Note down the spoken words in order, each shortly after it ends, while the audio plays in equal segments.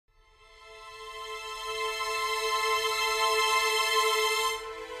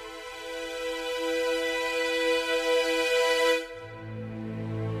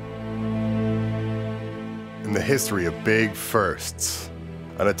history of big firsts.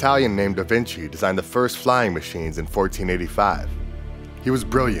 An Italian named Da Vinci designed the first flying machines in 1485. He was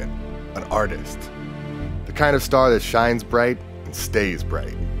brilliant, an artist, the kind of star that shines bright and stays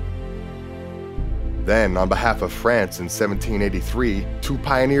bright. Then, on behalf of France in 1783, two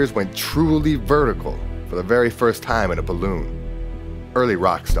pioneers went truly vertical for the very first time in a balloon. Early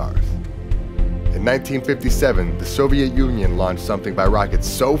rock stars. In 1957, the Soviet Union launched something by rocket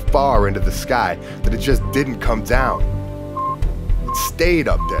so far into the sky that it just didn't come down. It stayed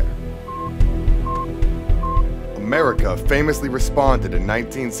up there. America famously responded in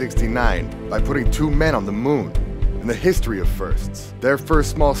 1969 by putting two men on the moon. In the history of firsts, their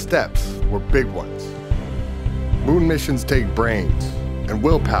first small steps were big ones. Moon missions take brains and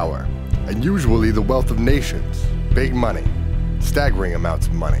willpower, and usually the wealth of nations, big money, staggering amounts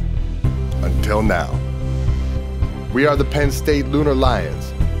of money. Until now. We are the Penn State Lunar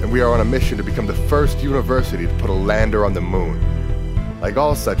Lions, and we are on a mission to become the first university to put a lander on the moon. Like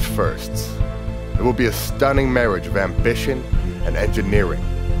all such firsts, it will be a stunning marriage of ambition and engineering,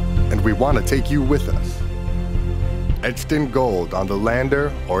 and we want to take you with us. Etched in gold on the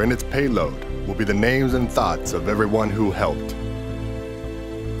lander or in its payload will be the names and thoughts of everyone who helped.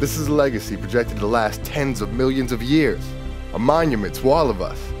 This is a legacy projected to last tens of millions of years, a monument to all of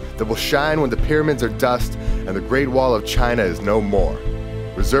us that will shine when the pyramids are dust and the Great Wall of China is no more.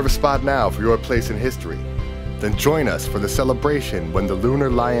 Reserve a spot now for your place in history. Then join us for the celebration when the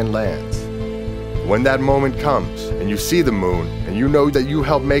Lunar Lion lands. When that moment comes and you see the moon and you know that you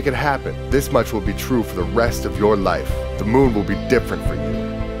helped make it happen, this much will be true for the rest of your life. The moon will be different for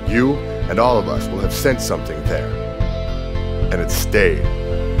you. You and all of us will have sent something there. And it stayed.